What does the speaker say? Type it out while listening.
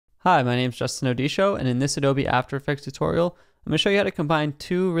Hi, my name is Justin Odisho, and in this Adobe After Effects tutorial, I'm going to show you how to combine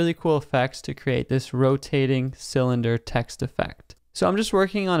two really cool effects to create this rotating cylinder text effect. So I'm just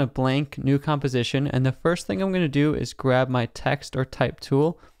working on a blank new composition, and the first thing I'm going to do is grab my text or type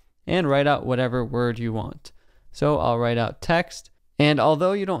tool and write out whatever word you want. So I'll write out text, and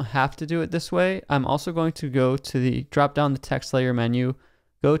although you don't have to do it this way, I'm also going to go to the drop down the text layer menu,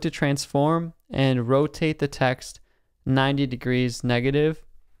 go to transform, and rotate the text 90 degrees negative,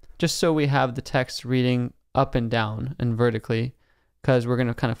 just so we have the text reading up and down and vertically, because we're going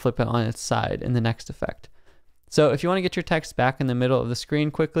to kind of flip it on its side in the next effect. So if you want to get your text back in the middle of the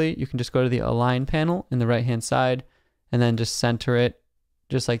screen quickly, you can just go to the Align panel in the right hand side and then just center it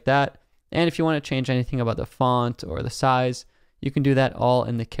just like that. And if you want to change anything about the font or the size, you can do that all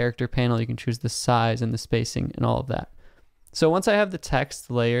in the Character panel. You can choose the size and the spacing and all of that. So once I have the text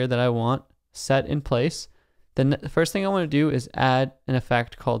layer that I want set in place, then the first thing I want to do is add an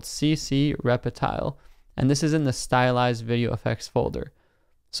effect called CC Reptile, and this is in the Stylized Video Effects folder.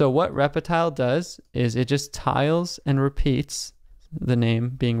 So what Reptile does is it just tiles and repeats, the name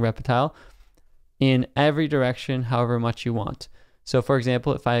being Reptile, in every direction however much you want. So for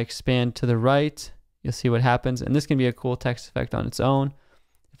example, if I expand to the right, you'll see what happens, and this can be a cool text effect on its own.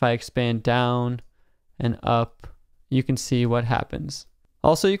 If I expand down and up, you can see what happens.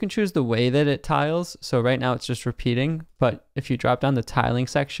 Also, you can choose the way that it tiles. So right now it's just repeating, but if you drop down the tiling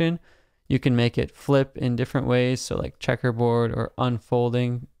section, you can make it flip in different ways. So like checkerboard or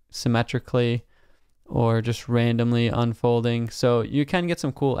unfolding symmetrically or just randomly unfolding. So you can get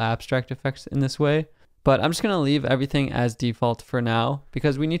some cool abstract effects in this way, but I'm just going to leave everything as default for now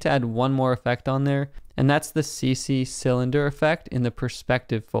because we need to add one more effect on there, and that's the CC cylinder effect in the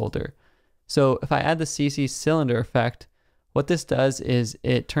perspective folder. So if I add the CC cylinder effect, what this does is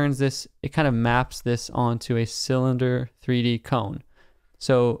it turns this, it kind of maps this onto a cylinder 3D cone.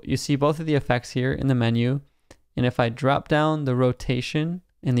 So you see both of the effects here in the menu, and if I drop down the rotation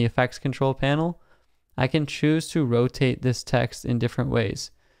in the effects control panel, I can choose to rotate this text in different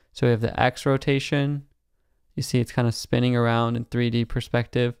ways. So we have the X rotation, you see it's kind of spinning around in 3D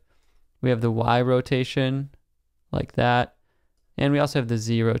perspective. We have the Y rotation, like that, and we also have the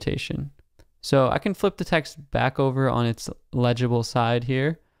Z rotation. So I can flip the text back over on its legible side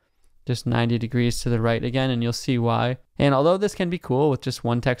here, just 90 degrees to the right again, and you'll see why. And although this can be cool with just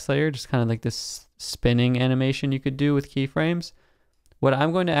one text layer, just kind of like this spinning animation you could do with keyframes, what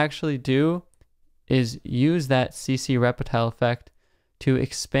I'm going to actually do is use that CC Reptile effect to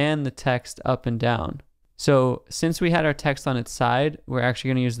expand the text up and down. So since we had our text on its side, we're actually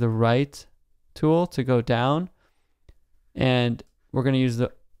going to use the right tool to go down, and we're going to use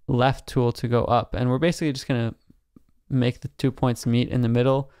the left tool to go up, and we're basically just going to make the 2 points meet in the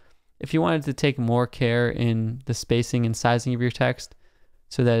middle. If you wanted to take more care in the spacing and sizing of your text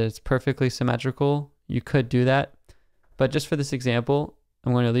so that it's perfectly symmetrical, you could do that, but just for this example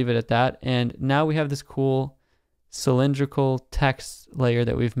I'm going to leave it at that. And now we have this cool cylindrical text layer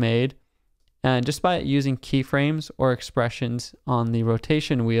that we've made, and just by using keyframes or expressions on the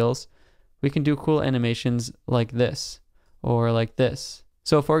rotation wheels, we can do cool animations like this or like this.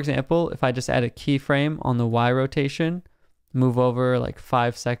 So for example, if I just add a keyframe on the Y rotation, move over like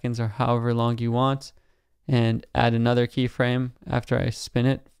 5 seconds or however long you want, and add another keyframe after I spin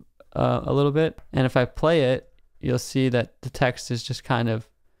it a little bit, and if I play it, you'll see that the text is just kind of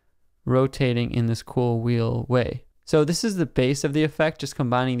rotating in this cool wheel way. So this is the base of the effect, just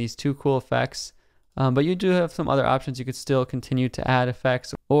combining these two cool effects. But you do have some other options. You could still continue to add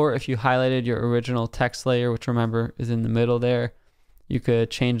effects, or if you highlighted your original text layer, which remember is in the middle there, you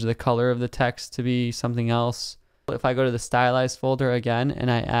could change the color of the text to be something else. If I go to the Stylized folder again and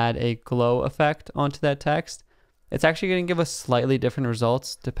I add a glow effect onto that text, it's actually going to give us slightly different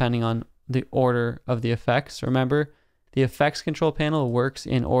results depending on the order of the effects. Remember, the effects control panel works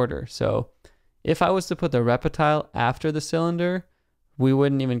in order. So if I was to put the Reptile after the cylinder, we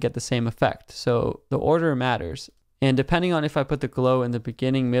wouldn't even get the same effect. So the order matters. And depending on if I put the glow in the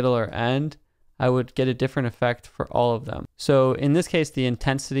beginning, middle, or end, I would get a different effect for all of them. So in this case, the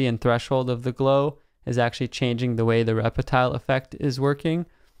intensity and threshold of the glow is actually changing the way the Reptile effect is working.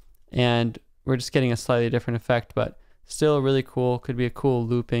 And we're just getting a slightly different effect, but still really cool. Could be a cool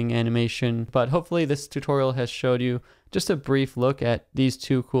looping animation. But hopefully this tutorial has showed you just a brief look at these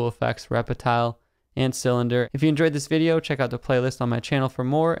two cool effects, Reptile and cylinder. If you enjoyed this video, check out the playlist on my channel for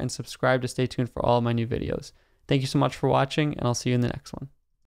more, and subscribe to stay tuned for all my new videos. Thank you so much for watching, and I'll see you in the next one.